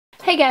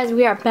Hey guys,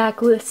 we are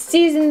back with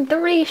season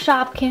 3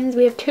 Shopkins.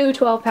 We have two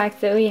 12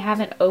 packs that we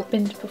haven't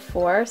opened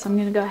before, so I'm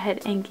gonna go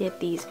ahead and get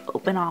these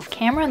open off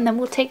camera and then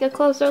we'll take a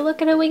closer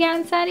look at what we got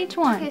inside each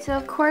one. Okay, so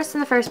of course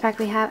in the first pack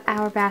we have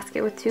our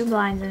basket with 2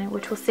 blinds in it,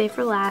 which we'll save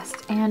for last,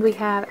 and we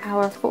have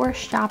our 4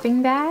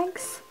 shopping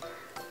bags.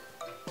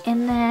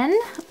 And then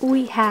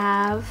we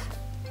have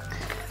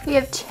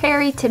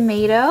cherry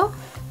tomato,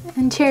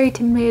 and cherry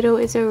tomato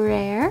is a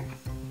rare.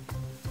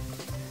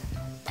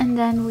 And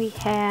then we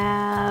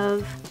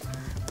have,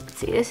 let's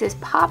see, this is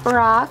Pop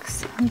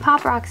Rocks, and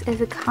Pop Rocks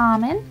is a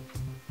common.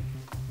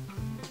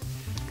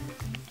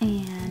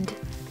 And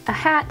a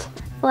hat,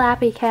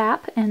 Flappy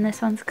Cap, and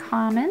this one's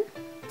common.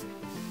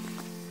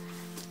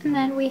 And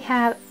then we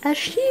have a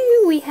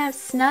shoe, we have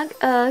Snug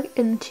Ugg,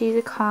 and she's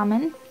a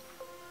common.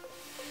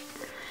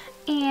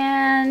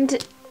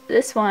 And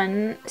this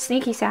one,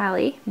 Sneaky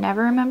Sally,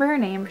 never remember her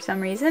name for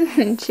some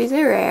reason, she's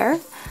a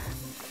rare.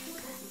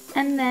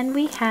 And then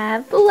we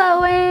have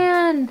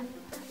Blow-Ann,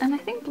 and I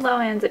think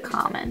Blow-Ann's a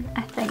common,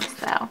 I think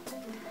so.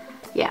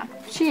 Yeah,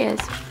 she is.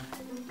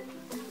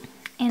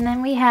 And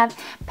then we have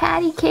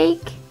Patty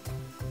Cake.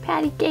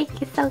 Patty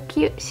Cake is so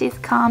cute, she's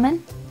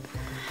common.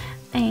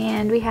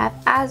 And we have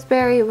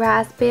Asbury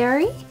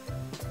Raspberry,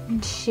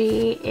 and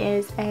she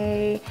is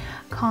a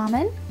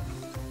common.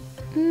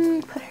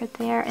 Put her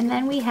there. And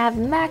then we have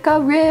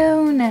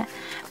Macaroon.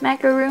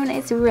 Macaroon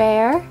is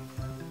rare.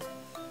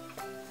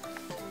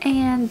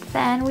 And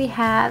then we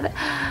have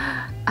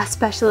a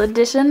special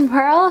edition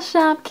Pearl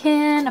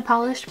Shopkin, a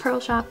polished Pearl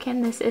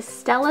Shopkin. This is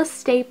Stella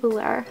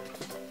Stapler.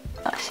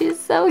 Oh, she's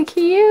so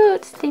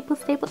cute. Staple,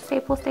 staple,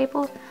 staple,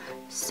 staple.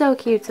 So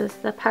cute. So this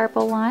is the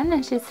purple one,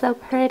 and she's so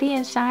pretty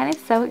and shiny.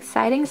 So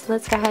exciting. So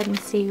let's go ahead and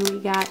see who we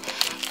got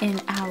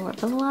in our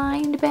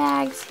blind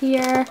bags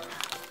here.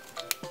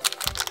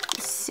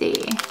 Let's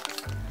see.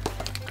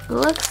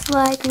 Looks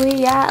like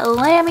we got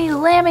Lammy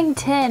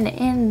Lamington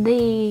in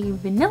the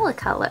vanilla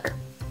color.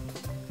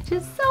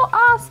 Is so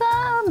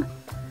awesome.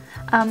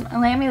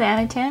 Lammy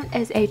Lamington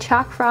is a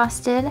chalk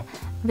frosted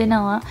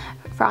vanilla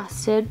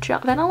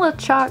vanilla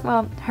chalk.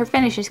 Well, her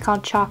finish is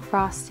called chalk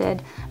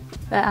frosted,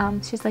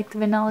 but she's like the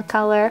vanilla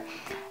color,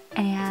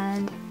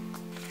 and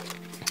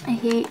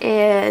he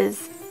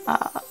is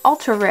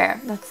ultra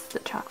rare. That's the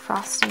chalk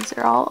frostings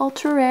are all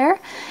ultra rare.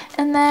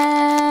 And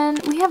then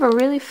we have a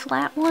really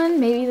flat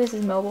one. Maybe this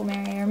is Mobile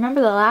Mary. I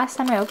remember the last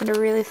time I opened a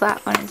really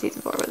flat one in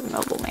season 4 was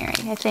Mobile Mary,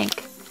 I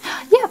think.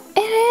 Yeah,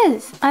 it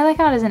is. I like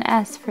how it is an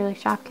S for like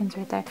Shopkins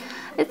right there.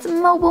 It's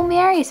Mobile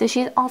Mary, so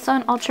she's also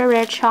an ultra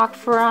rare chalk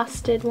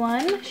frosted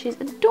one. She's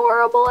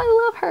adorable.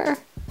 I love her.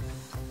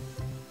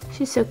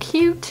 She's so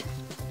cute.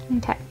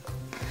 Okay.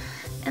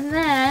 And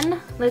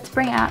then let's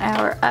bring out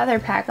our other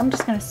pack. I'm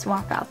just going to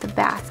swap out the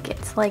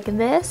baskets like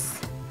this.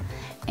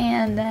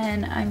 And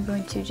then I'm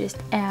going to just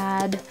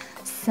add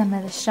some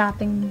of the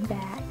shopping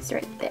bags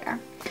right there.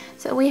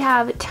 So we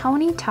have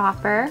Tony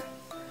Topper.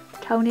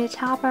 Tony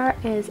Topper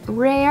is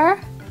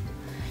rare.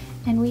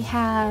 And we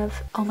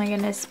have, oh my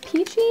goodness,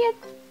 Peachy?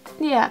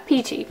 Yeah,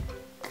 Peachy.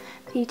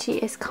 Peachy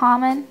is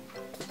common.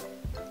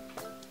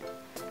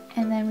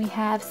 And then we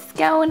have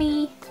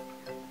Scony.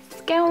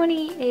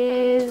 Scony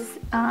is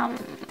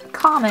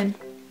common.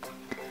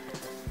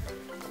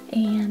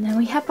 And then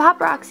we have Pop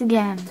Rocks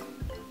again.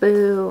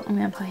 Boo, I'm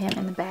gonna put him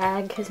in the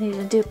bag because he's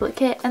a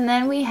duplicate. And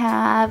then we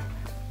have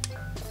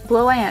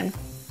Blow-Ann.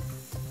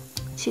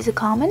 She's a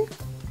common.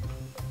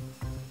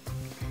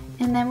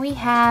 And then we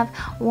have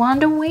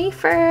Wanda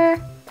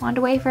Wafer.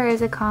 Wanda Wafer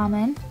is a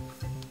common.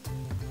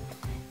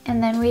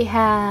 And then we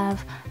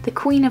have the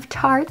Queen of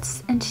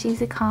Tarts, and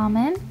she's a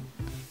common.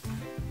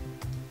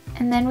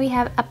 And then we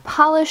have a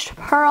Polished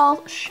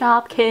Pearl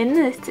Shopkin.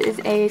 This is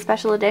a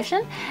special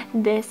edition.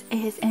 This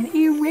is an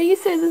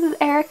eraser. This is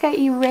Erica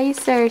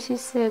Eraser.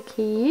 She's so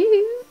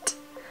cute.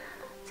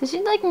 So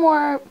she's like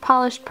more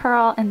Polished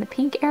Pearl in the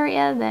pink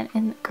area than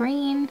in the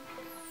green.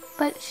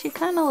 But she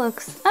kind of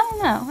looks, I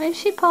don't know, is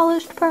she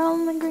Polished Pearl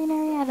in the green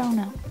area? I don't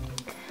know.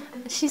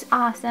 But she's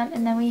awesome.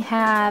 And then we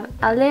have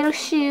a little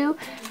shoe.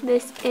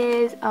 This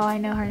is, oh, I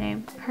know her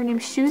name. Her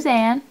name's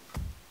Suzanne.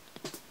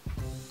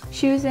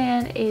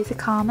 Suzanne is a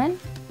common.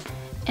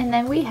 And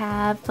then we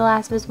have the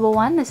last visible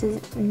one. This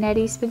is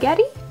Nettie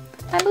Spaghetti,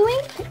 I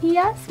believe.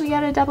 Yes, we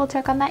got a double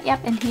check on that.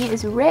 Yep, and he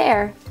is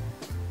rare.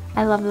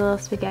 I love the little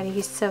spaghetti.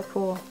 He's so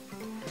cool.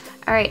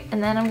 Alright,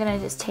 and then I'm going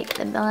to just take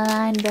the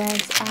blind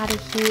bags out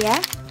of here.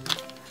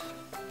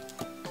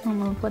 I'm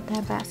going to put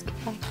that basket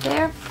back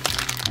there.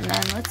 And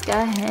then let's go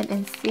ahead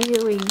and see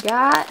who we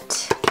got.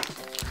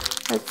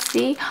 Let's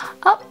see.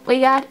 Oh, we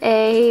got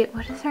a,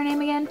 what is her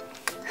name again?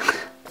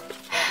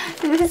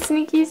 Is this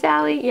Sneaky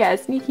Sally? Yeah,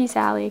 Sneaky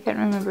Sally. I couldn't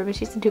remember, but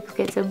she's a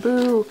duplicate, so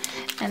boo.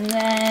 And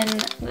then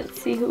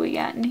let's see who we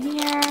got in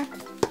here.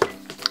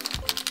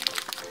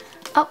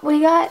 Oh,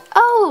 we got,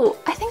 oh,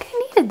 I think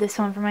I needed this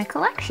one for my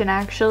collection,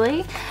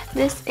 actually.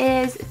 This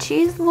is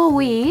Cheese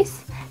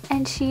Louise.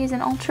 And she's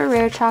an ultra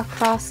rare chalk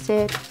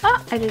frosted.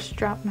 Oh, I just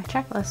dropped my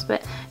checklist,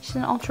 but she's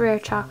an ultra rare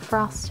chalk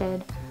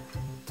frosted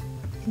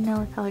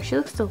vanilla color. She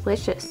looks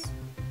delicious.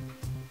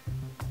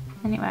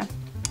 Anyway,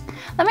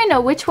 Let me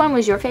know which one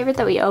was your favorite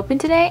that we opened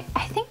today.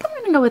 I think I'm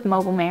gonna go with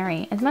Mobile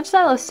Mary. As much as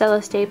I love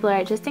Stella Stapler,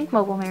 I just think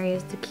Mobile Mary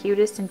is the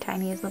cutest and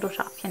tiniest little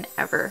Shopkin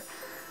ever.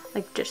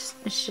 Like, it's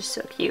just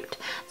so cute.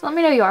 So let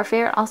me know your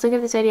favorite. Also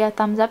give this video a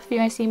thumbs up if you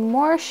want to see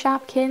more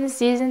Shopkins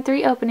Season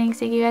 3 openings.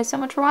 Thank you guys so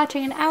much for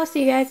watching, and I will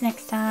see you guys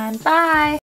next time. Bye!